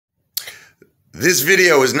This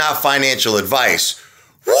video is not financial advice.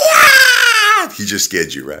 What? He just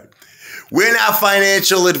scared you, right? We're not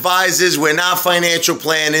financial advisors. We're not financial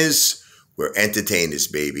planners. We're entertainers,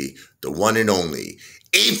 baby. The one and only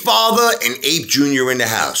Ape Father and Ape Jr. in the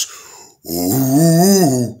house.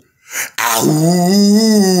 Ooh,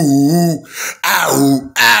 ow,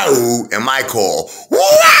 ow, ow, and my call.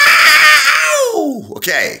 Wow!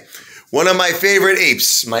 Okay, one of my favorite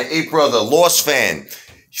apes, my ape brother, Lost fan.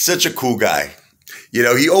 He's such a cool guy. You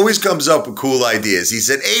know, he always comes up with cool ideas. He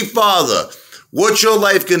said, "Hey, Father, what's your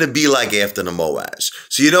life going to be like after the MOASS?"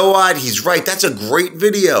 So you know what? He's right. That's a great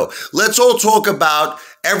video. Let's all talk about,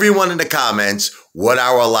 everyone in the comments, what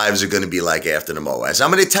our lives are going to be like after the MOASS.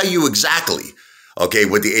 I'm going to tell you exactly, okay,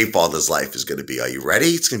 what the Ape Father's life is going to be. Are you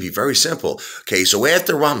ready? It's going to be very simple. Okay, so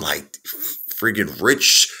after I'm like friggin'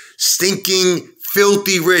 rich, stinking,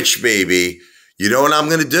 filthy rich, baby, you know what I'm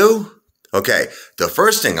going to do? Okay, the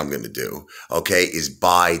first thing I'm going to do, okay, is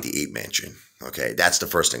buy the ape mansion. Okay, that's the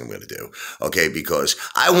first thing I'm going to do. Okay, because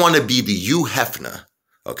I want to be the Hugh Hefner,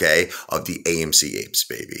 okay, of the AMC Apes,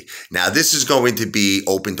 baby. Now, this is going to be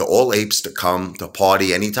open to all apes to come to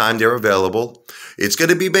party anytime they're available. It's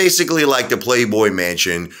going to be basically like the Playboy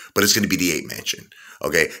Mansion, but it's going to be the Ape Mansion.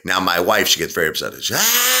 Okay, now my wife, she gets very upset.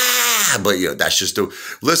 But you know, that's just the,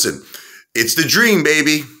 listen, it's the dream,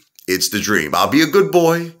 baby. It's the dream. I'll be a good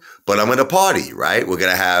boy, but I'm going to party, right? We're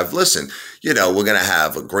going to have, listen, you know, we're going to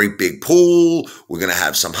have a great big pool. We're going to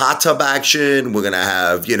have some hot tub action. We're going to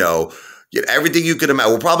have, you know, everything you could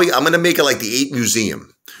imagine. I'm going to make it like the Ape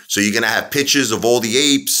Museum. So you're going to have pictures of all the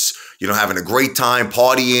apes, you know, having a great time,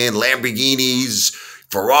 partying, Lamborghinis,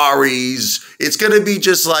 Ferraris. It's going to be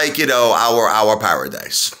just like, you know, our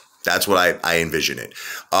paradise. That's what I envision it.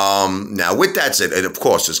 Now, with that said, and of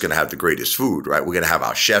course, it's going to have the greatest food, right? We're going to have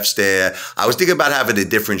our chefs there. I was thinking about having a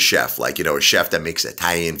different chef, like, you know, a chef that makes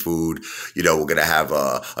Italian food. You know, we're going to have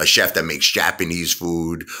a chef that makes Japanese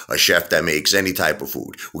food, a chef that makes any type of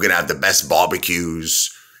food. We're going to have the best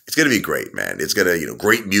barbecues. It's going to be great, man. It's going to, you know,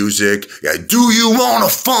 great music. Yeah, do you want a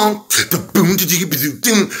funk? Won't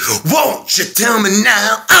you tell me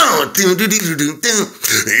now?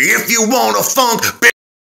 If you want a funk,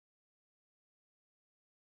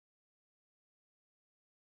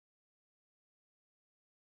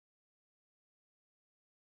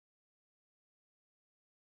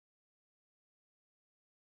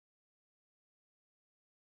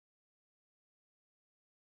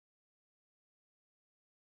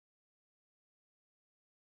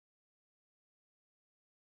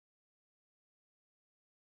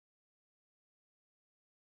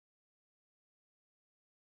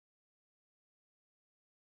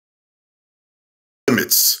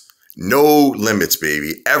 limits. No limits,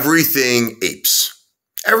 baby. Everything apes.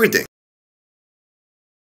 Everything.